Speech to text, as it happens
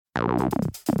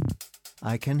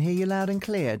I can hear you loud and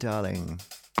clear, darling.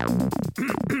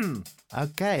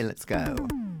 Okay, let's go.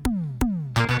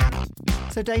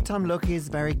 So daytime look is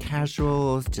very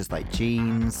casual, just like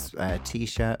jeans,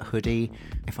 t-shirt, hoodie.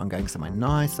 If I'm going somewhere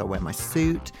nice, I'll wear my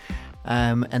suit.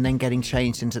 And then getting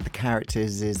changed into the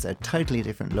characters is a totally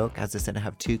different look. As I said, I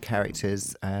have two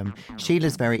characters.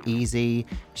 Sheila's very easy.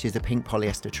 She's a pink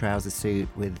polyester trouser suit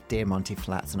with Diamante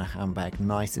flats and a handbag,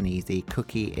 nice and easy.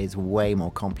 Cookie is way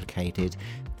more complicated.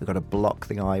 You've got to block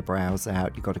the eyebrows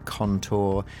out. You've got to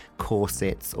contour,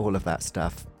 corsets, all of that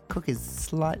stuff. Cookie's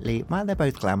slightly, well, they're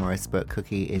both glamorous, but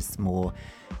Cookie is more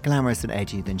glamorous and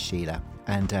edgy than Sheila.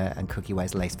 And Cookie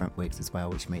wears lace front wigs as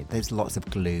well, which means there's lots of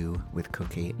glue with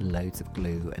Cookie, loads of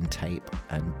glue and tape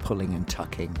and pulling and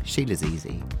tucking. Sheila's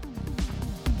easy.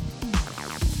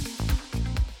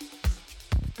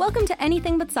 Welcome to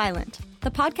Anything But Silent,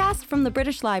 the podcast from the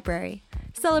British Library,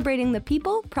 celebrating the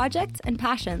people, projects, and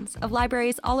passions of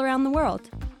libraries all around the world.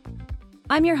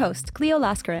 I'm your host, Cleo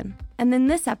Laskarin, and in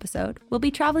this episode, we'll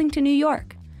be traveling to New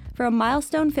York for a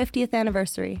milestone 50th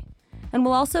anniversary, and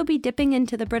we'll also be dipping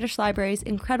into the British Library's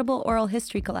incredible oral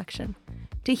history collection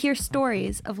to hear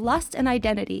stories of lust and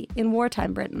identity in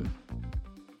wartime Britain.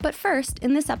 But first,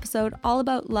 in this episode all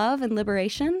about love and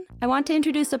liberation, I want to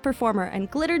introduce a performer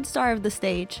and glittered star of the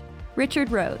stage,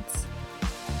 Richard Rhodes.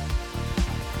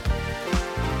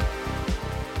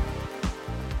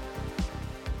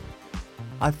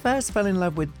 I first fell in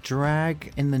love with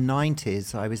drag in the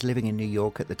 90s. I was living in New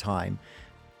York at the time.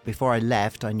 Before I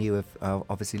left, I knew of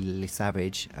obviously Lily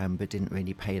Savage, but didn't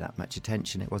really pay that much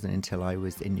attention. It wasn't until I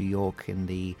was in New York in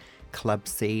the club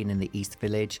scene in the East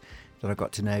Village that I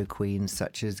got to know queens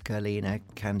such as Gerlina,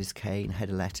 Candice Kane,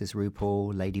 Heather Letters,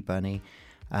 RuPaul, Lady Bunny.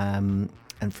 And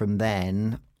from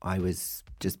then, I was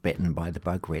just bitten by the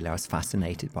bug, really. I was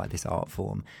fascinated by this art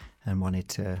form and wanted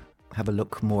to have a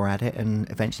look more at it, and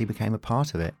eventually became a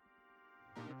part of it.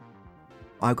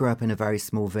 I grew up in a very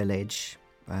small village.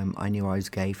 I knew I was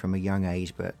gay from a young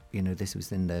age, but, this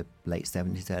was in the late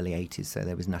 70s, early 80s, so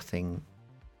there was nothing,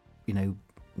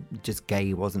 just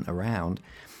gay wasn't around.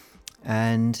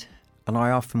 And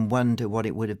I often wonder what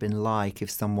it would have been like if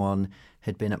someone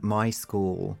had been at my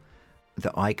school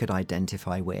that I could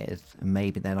identify with, and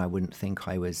maybe then I wouldn't think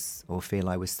I was, or feel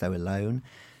I was so alone.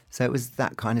 So it was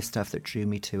that kind of stuff that drew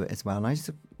me to it as well. And I just,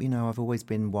 I've always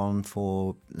been one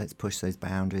for let's push those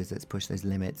boundaries, let's push those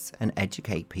limits and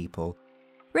educate people.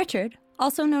 Richard,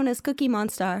 also known as Cookie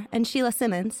Monster and Sheila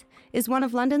Simmons, is one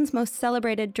of London's most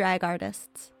celebrated drag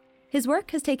artists. His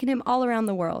work has taken him all around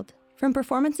the world, from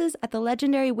performances at the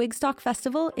legendary Wigstock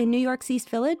Festival in New York's East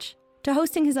Village to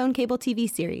hosting his own cable TV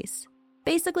series.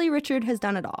 Basically, Richard has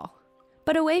done it all.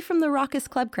 But away from the raucous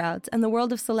club crowds and the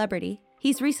world of celebrity,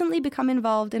 he's recently become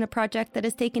involved in a project that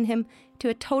has taken him to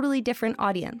a totally different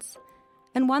audience,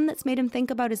 and one that's made him think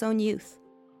about his own youth.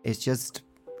 It's just,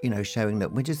 showing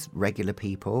that we're just regular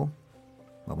people.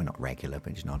 Well, we're not regular,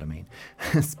 but you know what I mean.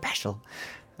 Special.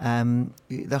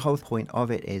 The whole point of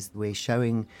it is we're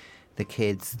showing the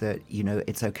kids that,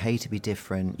 it's okay to be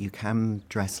different. You can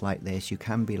dress like this. You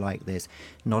can be like this.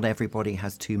 Not everybody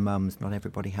has two mums. Not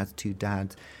everybody has two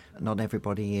dads. Not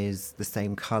everybody is the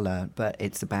same colour, but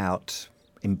it's about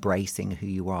embracing who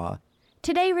you are.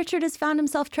 Today, Richard has found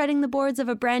himself treading the boards of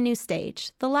a brand new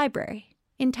stage, the library,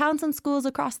 in towns and schools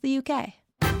across the UK.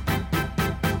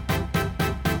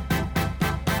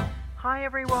 Hi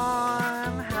everyone,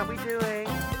 how we doing?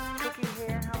 Cookie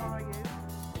here, how are you?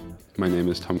 My name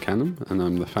is Tom Canham, and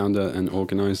I'm the founder and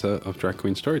organiser of Drag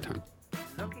Queen Storytime.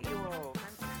 Look at you all,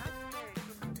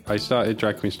 fantastic. I started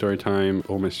Drag Queen Storytime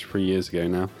almost 3 years ago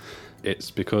now. It's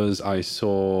because I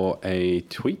saw a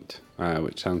tweet,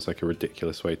 which sounds like a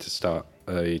ridiculous way to start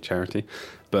a charity,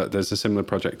 but there's a similar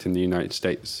project in the United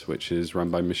States, which is run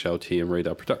by Michelle T and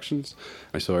Radar Productions.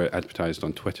 I saw it advertised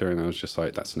on Twitter, and I was just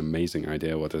like, that's an amazing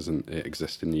idea. Why doesn't it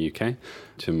exist in the UK?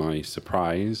 To my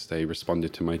surprise, they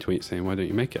responded to my tweet saying, why don't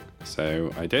you make it?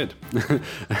 So I did.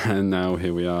 And now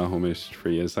here we are almost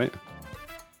 3 years later.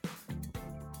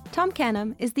 Tom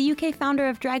Canham is the UK founder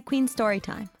of Drag Queen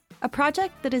Storytime, a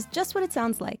project that is just what it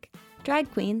sounds like: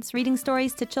 drag queens reading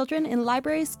stories to children in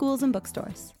libraries, schools, and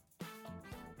bookstores.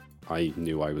 I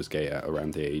knew I was gay at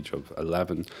around the age of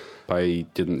 11. I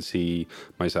didn't see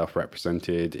myself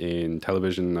represented in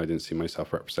television. I didn't see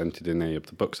myself represented in any of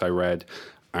the books I read.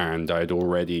 And I'd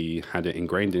already had it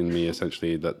ingrained in me,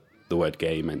 essentially, that the word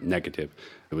gay meant negative.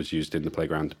 It was used in the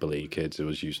playground to bully kids. It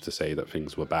was used to say that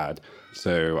things were bad.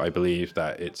 So I believe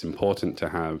that it's important to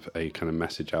have a kind of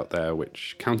message out there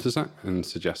which counters that and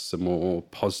suggests a more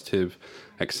positive,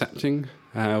 accepting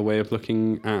way of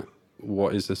looking at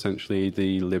what is essentially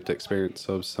the lived experience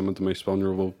of some of the most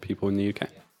vulnerable people in the UK.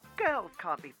 Girls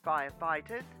can't be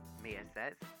firefighters, Mia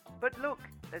says. But look,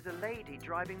 there's a lady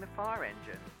driving the fire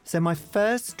engine. So my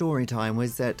first story time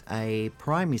was at a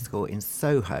primary school in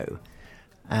Soho.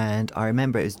 And I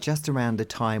remember it was just around the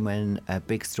time when a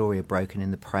big story had broken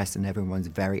in the press and everyone was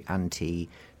very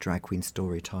anti-drag queen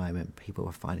story time and people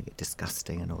were finding it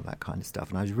disgusting and all that kind of stuff.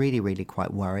 And I was really, really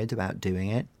quite worried about doing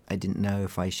it. I didn't know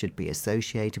if I should be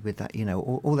associated with that. You know,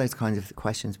 all those kinds of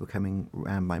questions were coming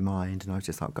around my mind. And I was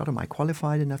just like, God, am I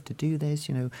qualified enough to do this?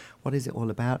 You know, what is it all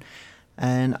about?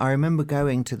 And I remember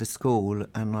going to the school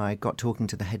and I got talking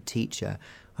to the head teacher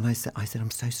and I said,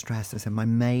 I'm so stressed. I said, my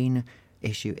main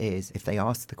issue is if they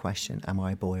ask the question, am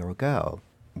I a boy or a girl?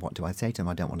 What do I say to them?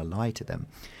 I don't want to lie to them.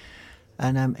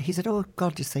 And he said, oh,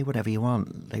 God, just say whatever you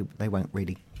want. They won't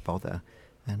really bother.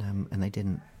 And they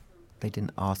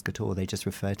didn't ask at all. They just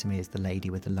referred to me as the lady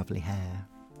with the lovely hair.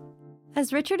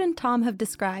 As Richard and Tom have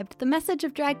described, the message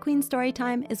of Drag Queen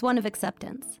Storytime is one of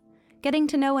acceptance. Getting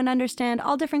to know and understand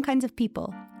all different kinds of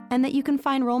people, and that you can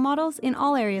find role models in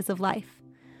all areas of life.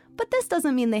 But this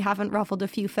doesn't mean they haven't ruffled a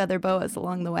few feather boas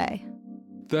along the way.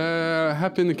 There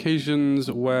have been occasions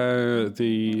where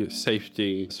the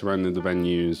safety surrounding the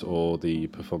venues or the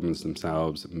performers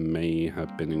themselves may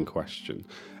have been in question.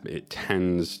 It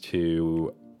tends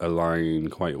to align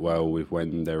quite well with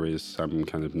when there is some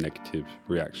kind of negative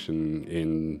reaction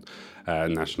in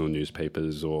national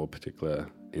newspapers or particular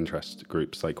interest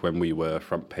groups. Like when we were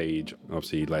front page,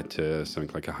 obviously led to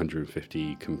something like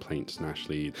 150 complaints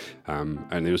nationally.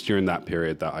 And it was during that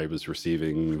period that I was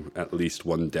receiving at least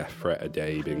one death threat a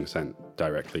day being sent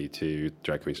directly to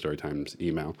Drag Queen Storytime's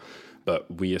email.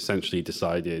 But we essentially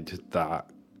decided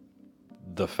that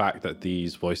the fact that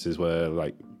these voices were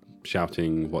like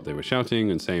shouting what they were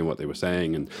shouting and saying what they were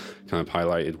saying and kind of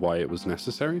highlighted why it was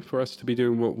necessary for us to be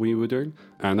doing what we were doing.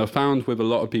 And I found with a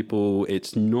lot of people,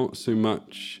 it's not so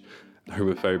much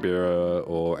homophobia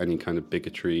or any kind of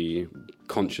bigotry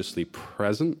consciously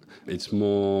present. It's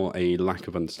more a lack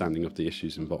of understanding of the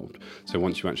issues involved. So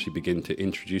once you actually begin to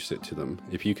introduce it to them,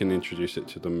 if you can introduce it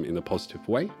to them in a positive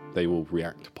way, they will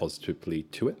react positively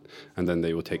to it. And then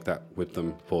they will take that with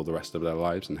them for the rest of their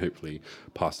lives and hopefully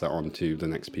pass that on to the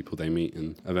next people they meet.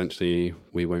 And eventually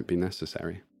we won't be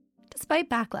necessary. Despite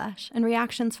backlash and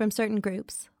reactions from certain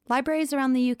groups, libraries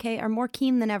around the UK are more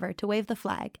keen than ever to wave the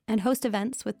flag and host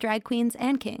events with drag queens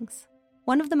and kings.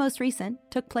 One of the most recent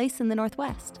took place in the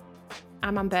Northwest.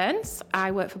 I'm Anne Burns.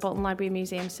 I work for Bolton Library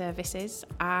Museum Services.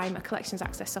 I'm a collections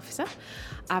access officer.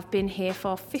 I've been here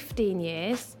for 15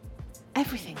 years.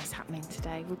 Everything is happening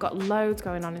today. We've got loads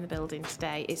going on in the building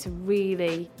today. It's a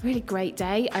really, really great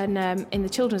day. And in the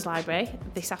Children's Library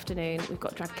this afternoon, we've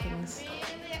got Drag Kings.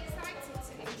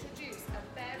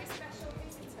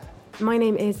 My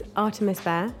name is Artemis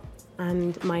Bear,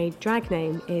 and my drag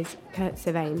name is Kurt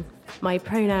Sylvain. My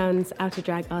pronouns out of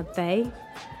drag are they,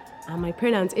 and my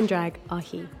pronouns in drag are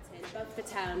he. Above the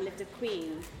town lived a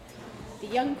queen, the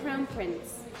young crown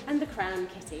prince and the crown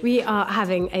kitty. We are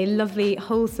having a lovely,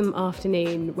 wholesome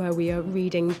afternoon where we are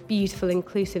reading beautiful,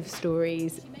 inclusive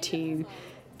stories to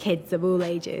kids of all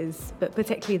ages, but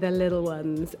particularly the little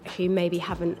ones who maybe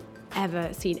haven't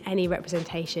ever seen any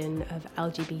representation of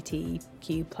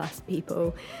LGBTQ plus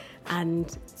people.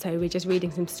 And so we're just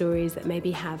reading some stories that maybe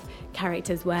have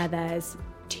characters where there's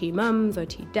two mums or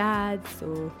two dads,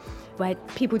 or where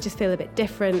people just feel a bit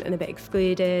different and a bit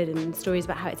excluded, and stories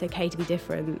about how it's okay to be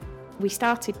different. We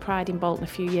started Pride in Bolton a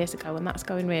few years ago and that's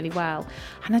going really well.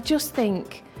 And I just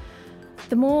think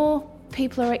the more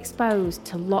people are exposed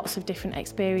to lots of different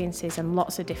experiences and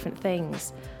lots of different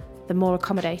things, the more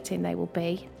accommodating they will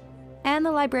be. And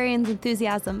the librarians'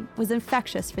 enthusiasm was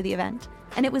infectious for the event,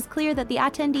 and it was clear that the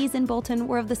attendees in Bolton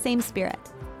were of the same spirit.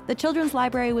 The Children's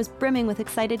Library was brimming with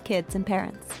excited kids and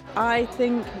parents. I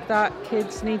think that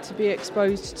kids need to be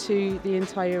exposed to the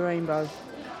entire rainbow.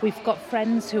 We've got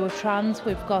friends who are trans.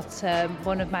 We've got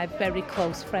one of my very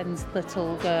close friends'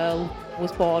 little girl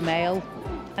was born male.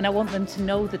 And I want them to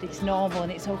know that it's normal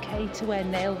and it's okay to wear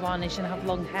nail varnish and have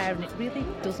long hair, and it really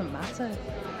doesn't matter.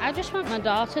 I just want my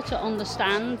daughter to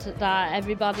understand that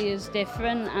everybody is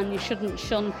different and you shouldn't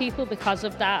shun people because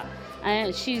of that.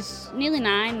 She's nearly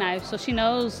 9 now, so she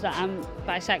knows that I'm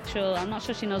bisexual. I'm not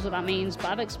sure she knows what that means, but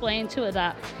I've explained to her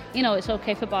that, you know, it's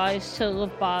okay for boys to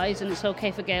love boys and it's okay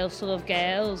for girls to love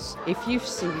girls. If you've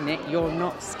seen it, you're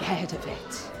not scared of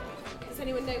it. Does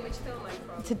anyone know which film I'm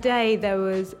from? Today there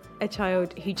was a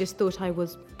child who just thought I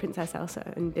was Princess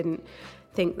Elsa and didn't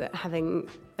think that having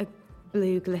a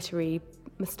blue glittery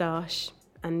moustache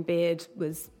and beard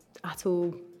was at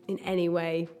all in any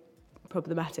way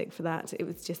problematic for that. It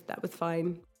was just, that was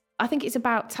fine. I think it's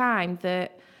about time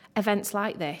that events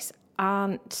like this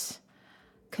aren't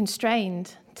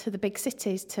constrained to the big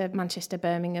cities, to Manchester,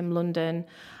 Birmingham, London.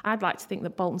 I'd like to think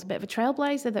that Bolton's a bit of a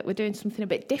trailblazer, that we're doing something a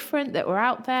bit different, that we're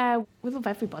out there. We love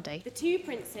everybody. The two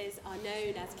princes are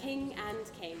known as King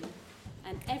and King,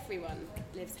 and everyone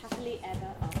lives happily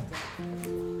ever after.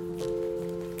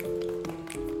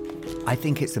 I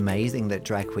think it's amazing that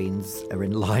drag queens are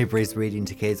in libraries reading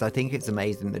to kids. I think it's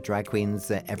amazing that drag queens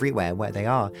are everywhere where they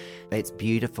are. It's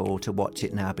beautiful to watch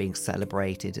it now being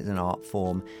celebrated as an art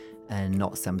form and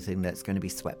not something that's going to be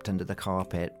swept under the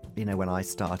carpet. You know, when I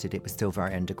started, it was still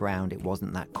very underground. It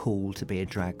wasn't that cool to be a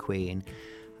drag queen.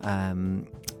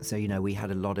 So, you know, we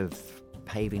had a lot of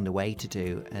paving the way to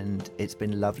do, and it's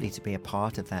been lovely to be a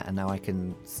part of that. And now I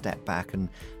can step back and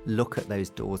look at those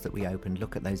doors that we opened,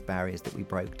 look at those barriers that we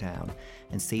broke down,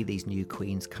 and see these new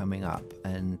queens coming up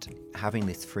and having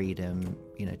this freedom,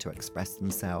 you know, to express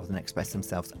themselves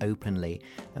openly,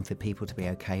 and for people to be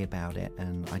okay about it.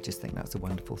 And I just think that's a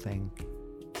wonderful thing.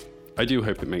 I do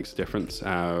hope it makes a difference.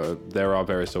 There are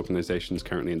various organisations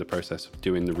currently in the process of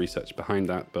doing the research behind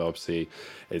that, but obviously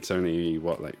it's only,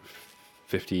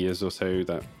 50 years or so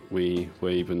that we were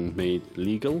even made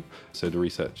legal. So the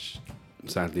research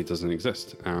sadly doesn't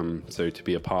exist. So to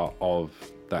be a part of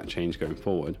that change going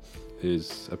forward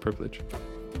is a privilege.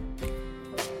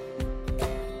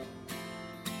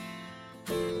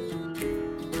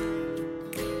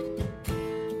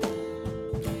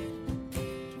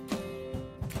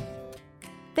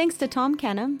 Thanks to Tom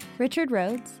Kenham, Richard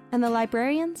Rhodes, and the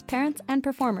librarians, parents, and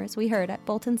performers we heard at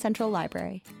Bolton Central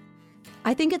Library.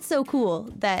 I think it's so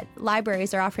cool that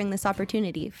libraries are offering this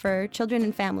opportunity for children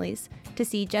and families to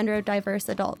see gender-diverse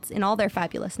adults in all their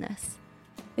fabulousness.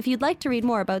 If you'd like to read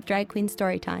more about Drag Queen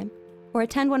Storytime or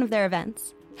attend one of their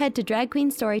events, head to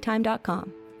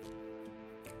dragqueenstorytime.com.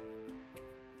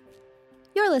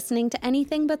 You're listening to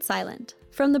Anything But Silent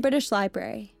from the British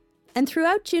Library. And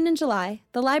throughout June and July,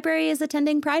 the library is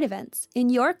attending Pride events in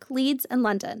York, Leeds, and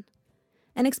London.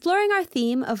 And exploring our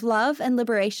theme of love and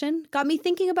liberation got me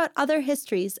thinking about other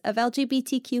histories of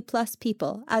LGBTQ+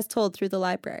 people as told through the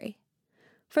library.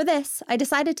 For this, I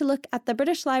decided to look at the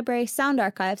British Library Sound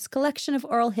Archive's collection of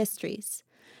oral histories,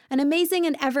 an amazing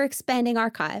and ever-expanding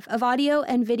archive of audio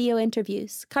and video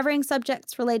interviews covering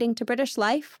subjects relating to British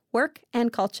life, work,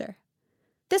 and culture.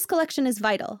 This collection is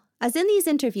vital, as in these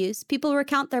interviews, people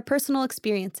recount their personal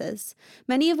experiences,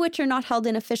 many of which are not held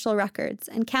in official records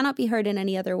and cannot be heard in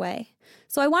any other way.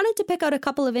 So I wanted to pick out a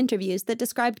couple of interviews that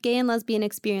described gay and lesbian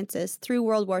experiences through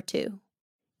World War II.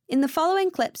 In the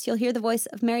following clips, you'll hear the voice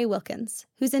of Mary Wilkins,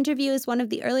 whose interview is one of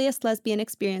the earliest lesbian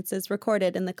experiences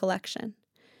recorded in the collection.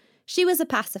 She was a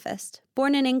pacifist,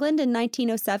 born in England in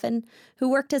 1907, who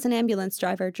worked as an ambulance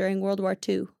driver during World War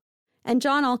II. And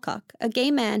John Alcock, a gay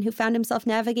man who found himself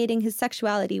navigating his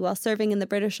sexuality while serving in the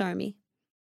British Army.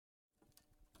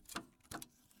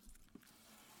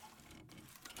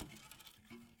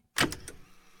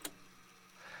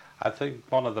 I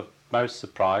think one of the most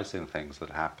surprising things that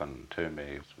happened to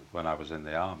me when I was in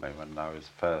the army, when I was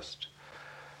first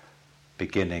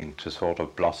beginning to sort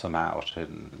of blossom out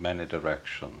in many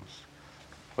directions,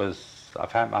 was I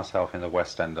found myself in the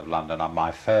West End of London on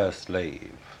my first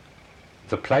leave.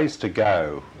 The place to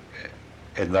go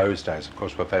in those days, of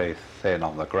course, were very thin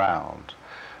on the ground,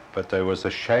 but there was a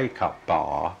shake-up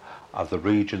bar of the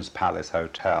Regent's Palace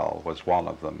Hotel was one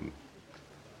of them,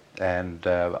 and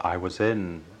I was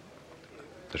in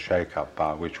the shake-up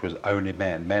bar, which was only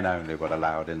men only were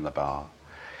allowed in the bar,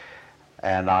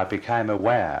 and I became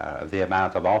aware of the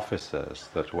amount of officers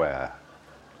that were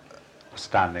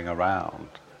standing around,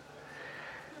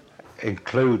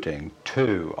 including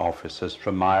 2 officers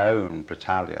from my own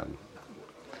battalion.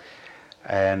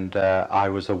 And I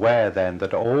was aware then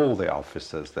that all the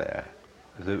officers there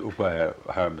were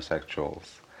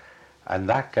homosexuals, and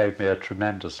that gave me a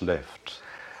tremendous lift.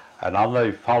 And on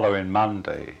the following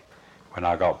Monday, when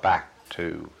I got back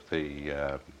to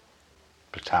the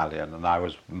battalion and I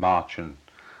was marching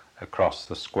across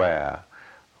the square,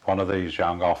 one of these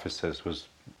young officers was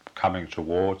coming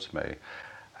towards me,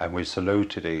 and we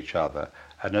saluted each other,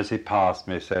 and as he passed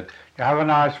me he said, "You have a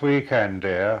nice weekend,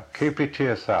 dear, keep it to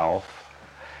yourself."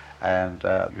 And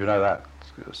you know, that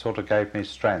sort of gave me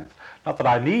strength. Not that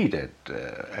I needed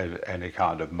any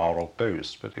kind of moral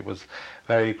boost, but it was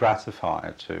very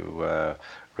gratifying to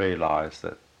realise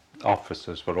that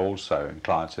officers were also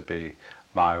inclined to be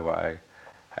my way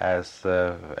as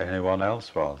anyone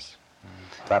else was.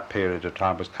 That period of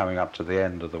time was coming up to the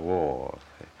end of the war,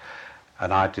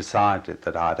 and I decided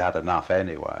that I'd had enough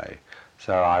anyway,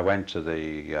 so I went to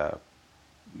the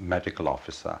medical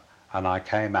officer and I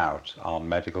came out on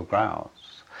medical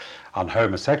grounds. on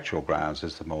homosexual grounds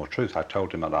is the more truth. I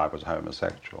told him that I was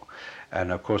homosexual.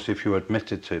 And of course, if you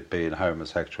admitted to being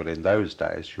homosexual in those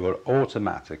days, you were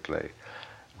automatically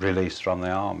released from the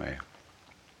army.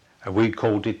 And we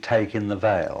called it taking the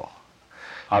veil.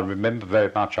 I remember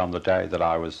very much on the day that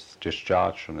I was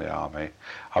discharged from the army,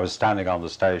 I was standing on the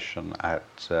station at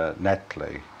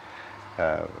Netley,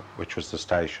 which was the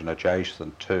station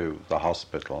adjacent to the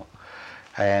hospital,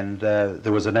 and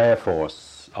there was an Air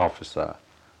Force officer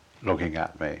looking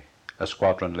at me, a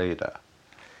squadron leader,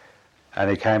 and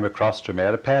he came across to me,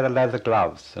 had a pair of leather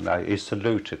gloves, and he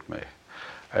saluted me,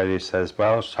 and he says,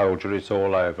 "Well, soldier, it's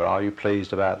all over. Are you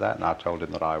pleased about that?" And I told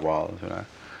him that I was, you know.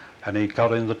 And he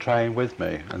got in the train with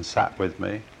me and sat with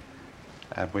me,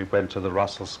 and we went to the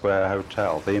Russell Square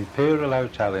Hotel, the Imperial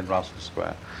Hotel in Russell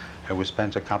Square, and we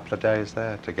spent a couple of days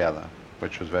there together,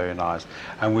 which was very nice.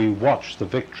 And we watched the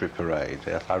Victory Parade.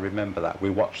 Yes, I remember that. We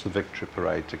watched the Victory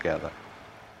Parade together.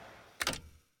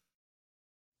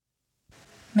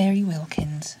 Mary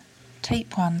Wilkins,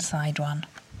 tape 1, side 1.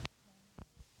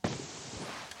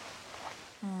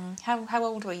 How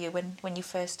old were you when you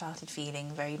first started feeling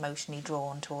very emotionally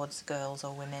drawn towards girls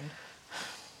or women?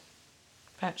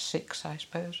 About 6, I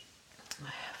suppose.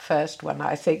 First one,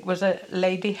 I think, was a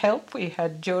lady help we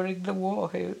had during the war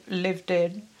who lived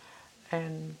in,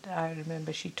 and I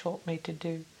remember she taught me to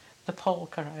do the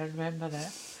polka. I remember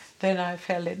that. Then I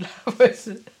fell in love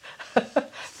with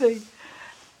the...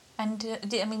 And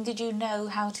did you know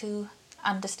how to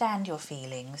understand your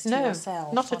feelings to No,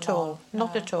 yourself? not at all. No?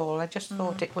 Not at all. I just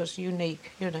thought it was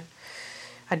unique, you know.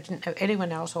 I didn't know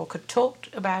anyone else or could talk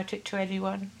about it to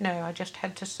anyone. No, I just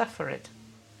had to suffer it.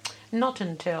 Not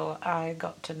until I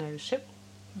got to know Sybil.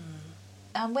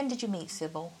 And when did you meet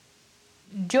Sybil?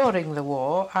 During the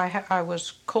war, I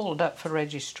was called up for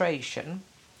registration,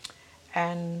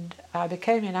 and I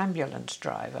became an ambulance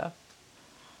driver.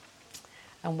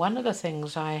 And one of the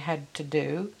things I had to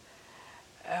do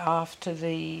after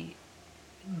the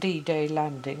D-Day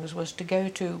landings was to go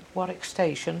to Warwick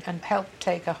Station and help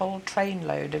take a whole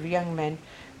trainload of young men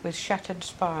with shattered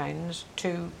spines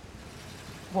to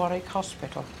Warwick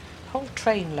Hospital. A whole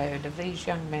trainload of these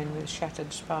young men with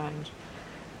shattered spines.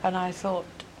 And I thought,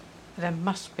 there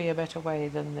must be a better way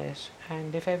than this,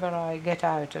 and if ever I get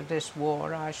out of this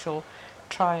war, I shall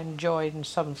try and join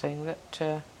something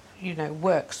that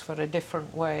works for a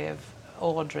different way of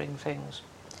ordering things.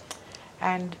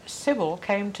 And Sybil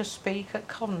came to speak at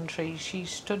Coventry. She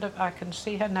stood up, I can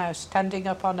see her now, standing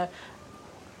up on a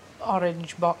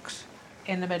orange box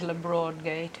in the middle of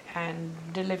Broadgate and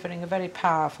delivering a very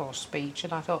powerful speech,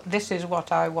 and I thought, this is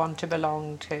what I want to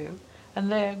belong to.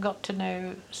 And there got to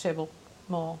know Sybil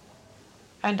more.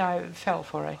 And I fell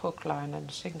for a hook, line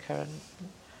and sinker,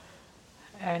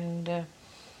 and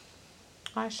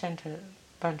I sent her a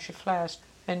bunch of flowers,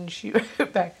 and she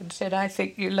wrote back and said, "I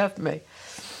think you love me."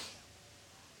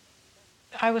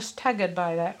 I was staggered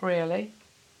by that, really,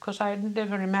 because I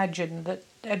never imagined that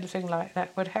anything like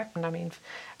that would happen. I mean,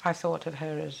 I thought of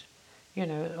her as,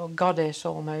 a goddess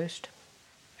almost.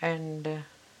 And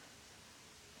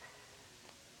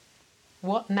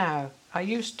what now? Are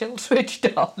you still switched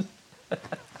on?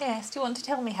 Yes, do you want to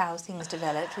tell me how things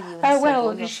developed with you and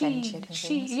Sybil, your friendship and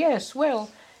things? Yes,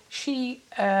 well, she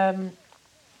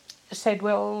said,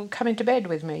 well, come into bed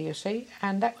with me, you see,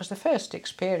 and that was the first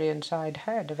experience I'd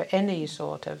had of any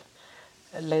sort of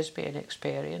lesbian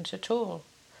experience at all.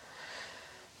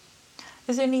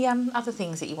 Is there any other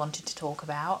things that you wanted to talk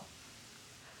about?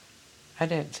 I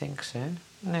don't think so,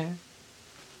 no.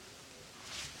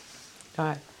 All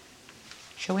right.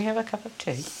 Shall we have a cup of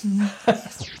tea?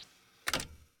 Yes.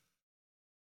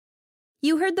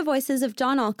 You heard the voices of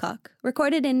John Alcock,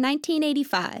 recorded in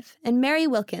 1985, and Mary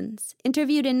Wilkins,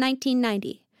 interviewed in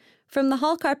 1990, from the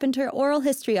Hall Carpenter Oral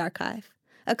History Archive,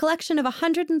 a collection of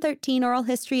 113 oral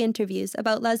history interviews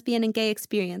about lesbian and gay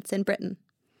experience in Britain.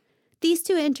 These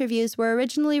 2 interviews were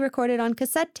originally recorded on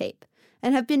cassette tape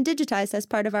and have been digitized as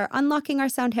part of our Unlocking Our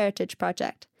Sound Heritage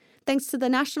project, thanks to the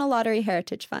National Lottery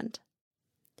Heritage Fund.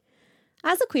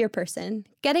 As a queer person,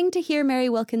 getting to hear Mary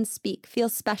Wilkins speak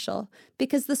feels special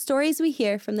because the stories we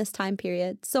hear from this time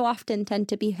period so often tend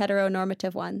to be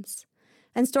heteronormative ones,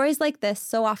 and stories like this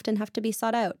so often have to be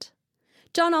sought out.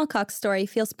 John Alcock's story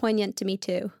feels poignant to me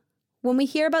too. When we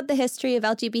hear about the history of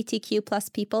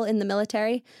LGBTQ+ people in the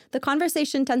military, the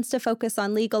conversation tends to focus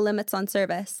on legal limits on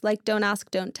service, like don't ask,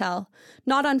 don't tell,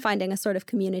 not on finding a sort of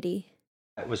community.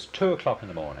 It was 2 o'clock in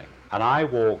the morning, and I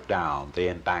walked down the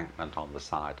embankment on the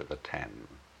side of the Thames,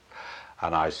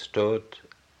 and I stood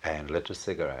and lit a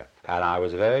cigarette, and I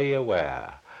was very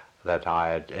aware that I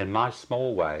had, in my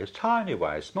small way, tiny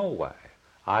way, small way,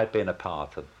 I had been a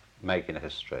part of making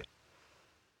history.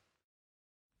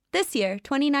 This year,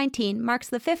 2019, marks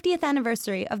the 50th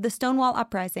anniversary of the Stonewall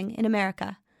Uprising in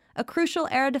America, a crucial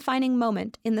era-defining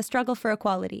moment in the struggle for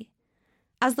equality.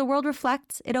 As the world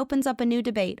reflects, it opens up a new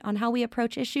debate on how we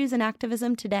approach issues and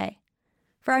activism today.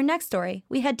 For our next story,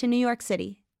 we head to New York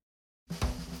City.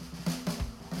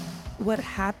 What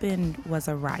happened was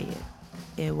a riot.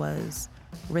 It was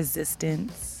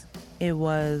resistance. It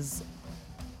was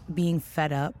being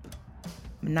fed up,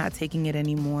 not taking it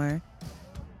anymore.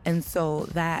 And so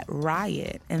that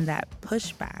riot and that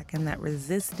pushback and that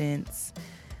resistance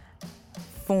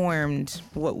formed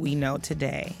what we know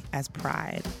today as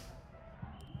Pride.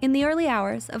 In the early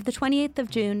hours of the 28th of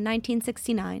June,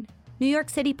 1969, New York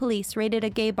City police raided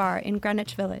a gay bar in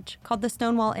Greenwich Village called the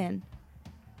Stonewall Inn.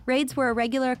 Raids were a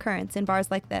regular occurrence in bars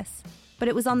like this, but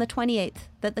it was on the 28th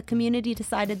that the community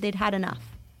decided they'd had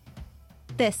enough.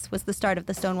 This was the start of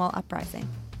the Stonewall Uprising.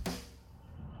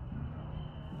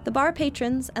 The bar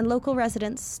patrons and local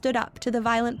residents stood up to the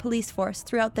violent police force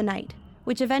throughout the night,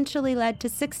 which eventually led to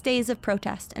 6 days of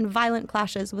protest and violent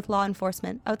clashes with law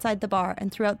enforcement outside the bar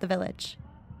and throughout the village.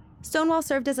 Stonewall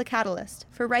served as a catalyst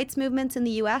for rights movements in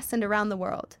the U.S. and around the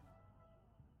world.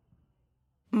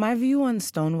 My view on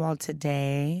Stonewall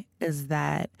today is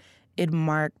that it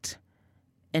marked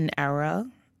an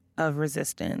era of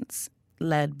resistance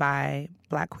led by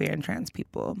Black, queer, and trans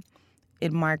people.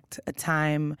 It marked a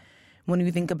time when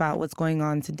you think about what's going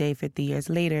on today 50 years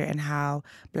later and how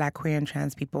Black, queer, and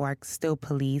trans people are still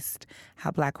policed,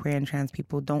 how Black, queer, and trans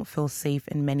people don't feel safe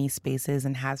in many spaces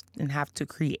and have to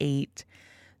create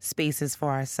spaces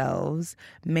for ourselves,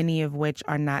 many of which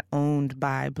are not owned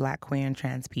by Black, queer, and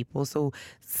trans people. So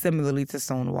similarly to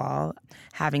Stonewall,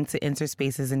 having to enter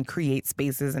spaces and create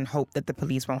spaces and hope that the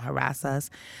police won't harass us.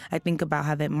 I think about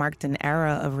how that marked an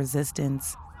era of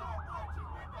resistance.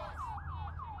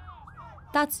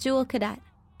 That's Jewel Cadet,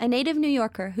 a native New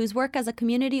Yorker whose work as a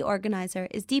community organizer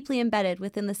is deeply embedded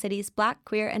within the city's Black,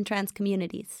 queer, and trans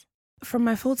communities. For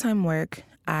my full-time work,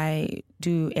 I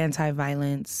do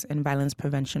anti-violence and violence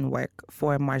prevention work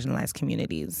for marginalized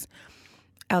communities.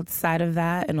 Outside of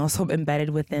that, and also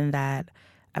embedded within that,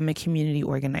 I'm a community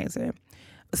organizer,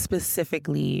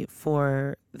 specifically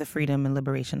for the freedom and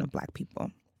liberation of Black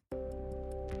people.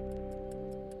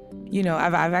 You know,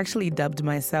 I've actually dubbed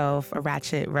myself a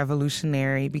ratchet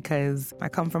revolutionary because I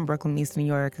come from Brooklyn, East New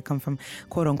York. I come from,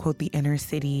 quote unquote, the inner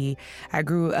city. I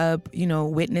grew up,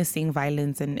 witnessing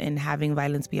violence and having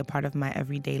violence be a part of my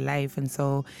everyday life. And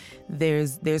so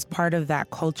there's part of that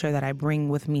culture that I bring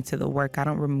with me to the work. I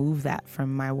don't remove that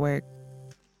from my work.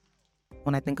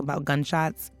 When I think about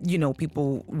gunshots,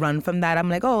 people run from that. I'm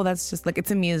like, oh, that's just like,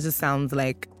 to me, it just sounds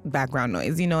like background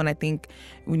noise, and I think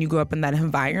when you grow up in that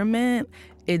environment,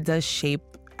 it does shape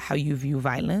how you view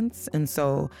violence. And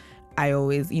so I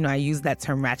always, I use that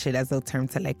term ratchet as a term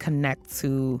to like connect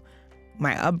to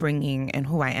my upbringing and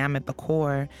who I am at the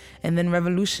core. And then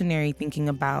revolutionary, thinking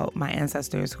about my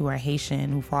ancestors who are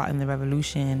Haitian, who fought in the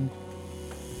revolution.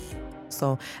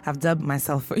 So I've dubbed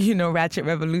myself, ratchet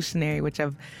revolutionary, which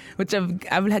I've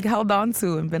held on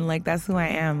to and been like, that's who I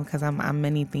am, because I'm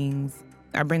many things.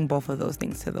 I bring both of those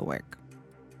things to the work.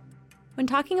 When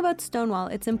talking about Stonewall,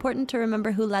 it's important to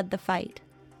remember who led the fight.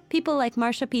 People like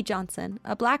Marsha P. Johnson,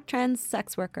 a Black trans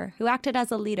sex worker who acted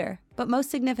as a leader, but most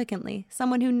significantly,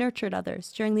 someone who nurtured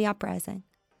others during the uprising.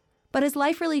 But has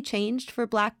life really changed for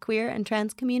Black, queer, and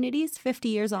trans communities 50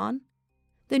 years on?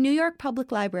 The New York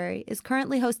Public Library is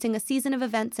currently hosting a season of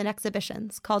events and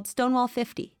exhibitions called Stonewall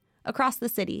 50 across the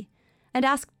city, and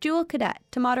asked Jewel Cadet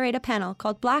to moderate a panel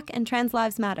called Black and Trans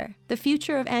Lives Matter, the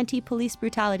Future of Anti-Police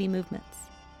Brutality Movements.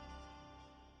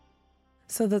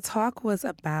 So the talk was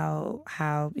about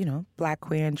how, Black,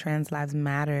 queer, and trans lives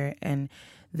matter and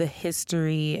the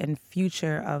history and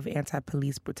future of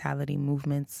anti-police brutality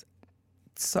movements,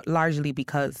 largely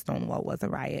because Stonewall was a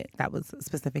riot that was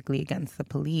specifically against the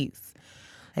police.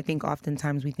 I think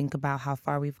oftentimes we think about how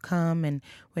far we've come and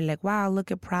we're like, wow,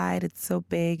 look at Pride. It's so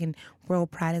big, and World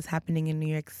Pride is happening in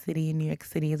New York City. New York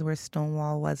City is where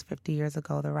Stonewall was 50 years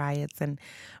ago, the riots. And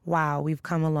wow, we've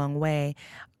come a long way,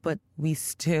 but we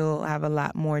still have a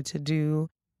lot more to do.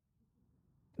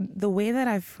 The way that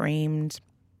I framed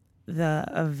the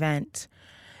event,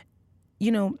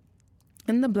 in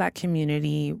the Black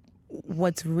community,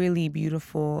 what's really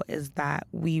beautiful is that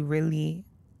we really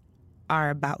are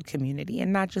about community,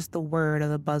 and not just the word or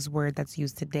the buzzword that's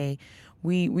used today.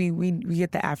 We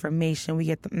get the affirmation, we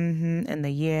get the and the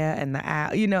yeah and the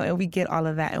and we get all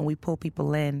of that, and we pull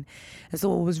people in. And so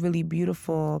what was really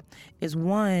beautiful is,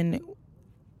 one,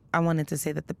 I wanted to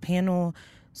say that the panel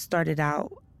started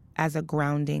out as a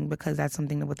grounding, because that's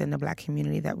something that within the Black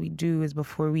community that we do is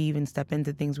before we even step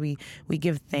into things, we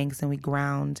give thanks and we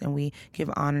ground and we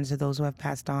give honor to those who have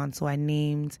passed on. So I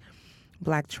named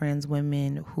Black trans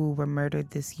women who were murdered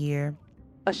this year.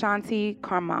 Ashanti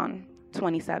Carmon,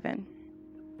 27.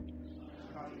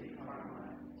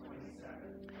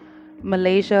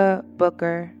 Malaysia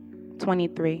Booker,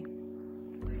 23.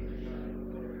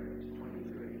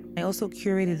 I also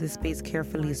curated the space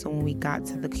carefully, so when we got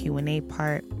to the Q&A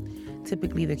part,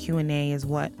 typically the Q&A is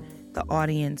what the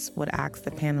audience would ask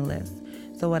the panelists.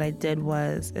 So what I did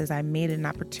is I made an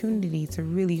opportunity to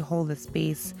really hold the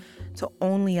space to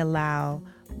only allow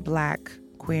Black,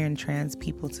 queer, and trans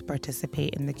people to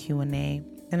participate in the Q&A.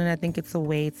 And then I think it's a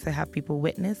way to have people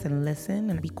witness and listen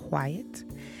and be quiet.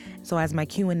 So as my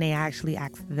Q&A, I actually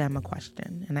asked them a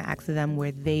question, and I asked them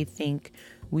where they think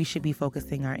we should be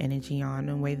focusing our energy on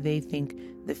and where they think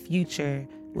the future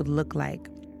would look like.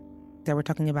 That we're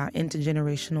talking about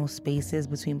intergenerational spaces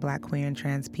between Black, queer, and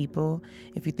trans people.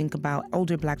 If you think about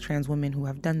older Black trans women who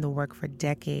have done the work for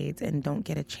decades and don't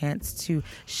get a chance to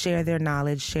share their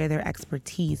knowledge, share their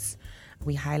expertise.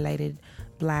 We highlighted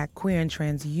Black, queer, and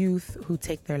trans youth who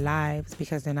take their lives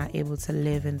because they're not able to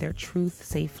live in their truth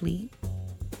safely.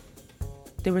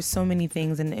 There were so many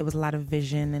things, and it was a lot of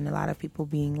vision and a lot of people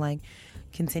being like,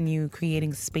 continue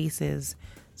creating spaces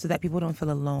so that people don't feel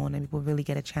alone and people really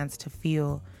get a chance to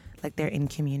feel like they're in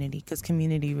community, because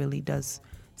community really does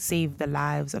save the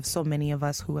lives of so many of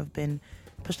us who have been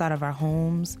pushed out of our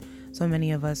homes, so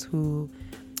many of us who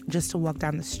just to walk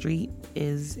down the street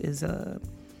is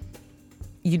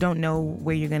you don't know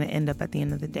where you're going to end up at the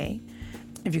end of the day.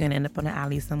 If you're going to end up on an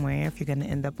alley somewhere, if you're going to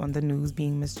end up on the news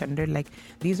being misgendered, like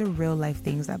these are real life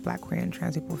things that Black, queer, and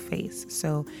trans people face.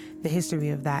 So the history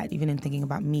of that, even in thinking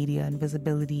about media and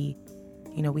visibility,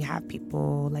 you know, we have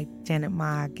people like Janet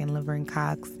Mock and Laverne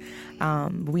Cox,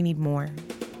 but we need more.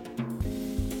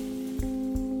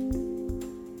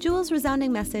 Jewel's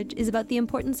resounding message is about the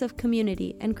importance of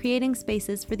community and creating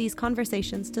spaces for these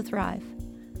conversations to thrive.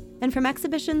 And from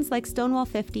exhibitions like Stonewall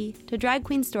 50 to Drag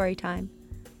Queen Storytime,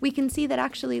 we can see that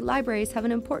actually libraries have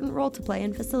an important role to play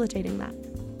in facilitating that.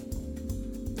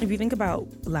 If you think about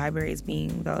libraries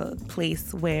being the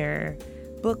place where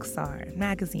books are,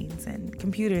 magazines and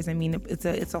computers, I mean,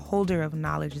 it's a holder of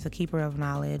knowledge, it's a keeper of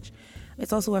knowledge.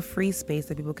 It's also a free space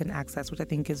that people can access, which I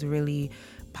think is really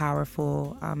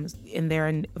powerful. And there are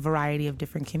a variety of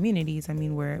different communities. I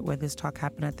mean, where this talk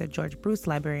happened at the George Bruce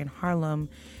Library in Harlem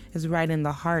is right in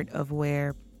the heart of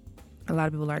where a lot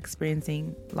of people are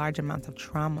experiencing large amounts of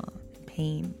trauma and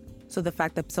pain. So the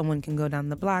fact that someone can go down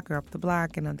the block or up the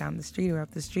block and down the street or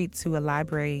up the street to a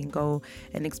library and go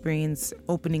and experience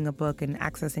opening a book and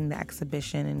accessing the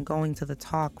exhibition and going to the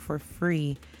talk for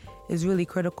free is really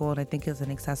critical, and I think is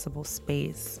an accessible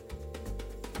space.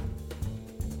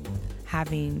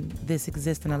 Having this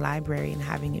exist in a library and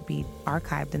having it be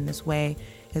archived in this way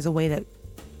is a way that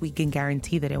we can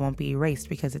guarantee that it won't be erased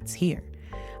because it's here.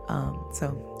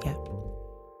 Yeah.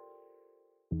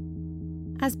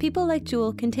 As people like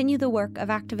Jewel continue the work of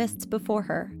activists before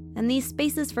her, and these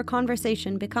spaces for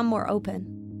conversation become more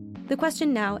open, the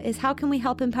question now is how can we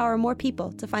help empower more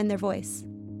people to find their voice?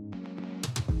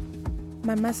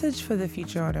 My message for the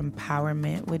future on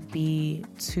empowerment would be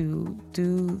to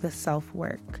do the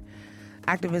self-work.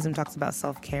 Activism talks about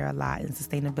self-care a lot and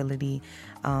sustainability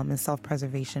and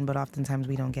self-preservation, but oftentimes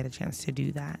we don't get a chance to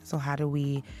do that. So how do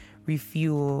we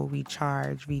refuel,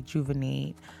 recharge,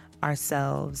 rejuvenate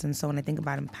ourselves? And so when I think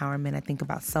about empowerment, I think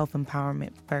about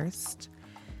self-empowerment first,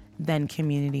 then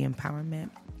community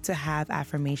empowerment. To have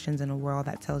affirmations in a world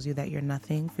that tells you that you're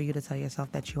nothing, for you to tell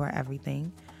yourself that you are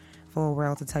everything, for a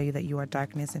world to tell you that you are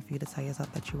darkness and for you to tell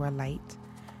yourself that you are light,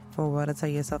 for a world to tell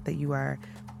yourself that you are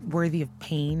worthy of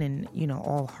pain and, you know,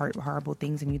 all horrible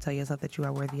things, and you tell yourself that you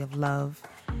are worthy of love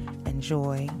and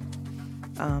joy.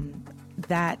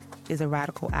 That is a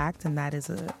radical act, and that is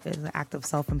an act of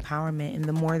self-empowerment. And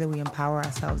the more that we empower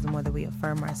ourselves, the more that we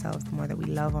affirm ourselves, the more that we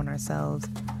love on ourselves,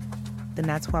 then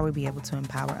that's why we'll be able to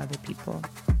empower other people.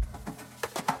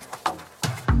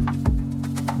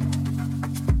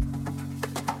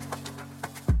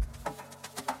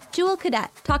 Jewel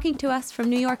Cadet talking to us from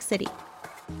New York City.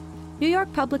 New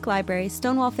York Public Library's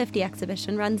Stonewall 50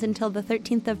 exhibition runs until the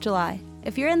 13th of July.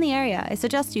 If you're in the area, I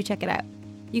suggest you check it out.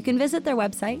 You can visit their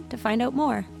website to find out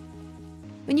more.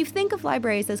 When you think of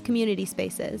libraries as community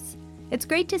spaces, it's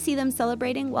great to see them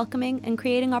celebrating, welcoming, and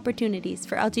creating opportunities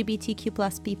for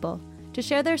LGBTQ+ people to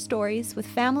share their stories with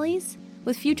families,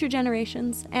 with future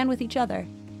generations, and with each other.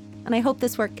 And I hope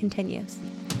this work continues.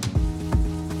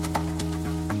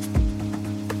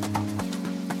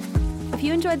 If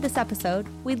you enjoyed this episode,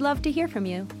 we'd love to hear from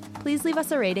you. please leave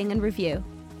us a rating and review.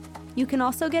 You can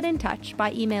also get in touch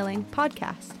by emailing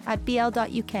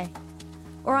podcast@bl.uk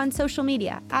or on social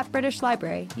media @British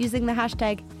Library using the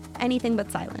hashtag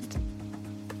 #AnythingButSilent.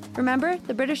 Remember,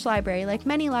 the British Library, like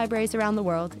many libraries around the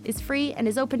world, is free and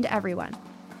is open to everyone.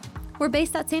 We're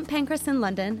based at St Pancras in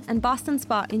London and Boston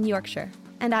Spot in Yorkshire,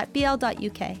 and at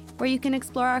bl.uk, where you can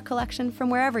explore our collection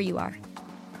from wherever you are.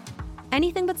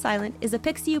 Anything But Silent is a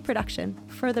Pixiu production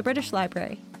for the British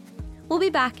Library. We'll be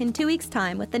back in 2 weeks'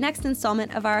 time with the next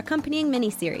installment of our accompanying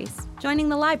mini-series, Joining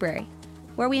the Library,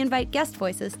 where we invite guest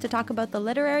voices to talk about the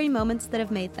literary moments that have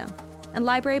made them, and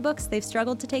library books they've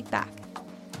struggled to take back.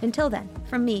 Until then,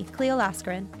 from me, Cleo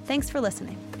Laskarin, thanks for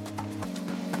listening.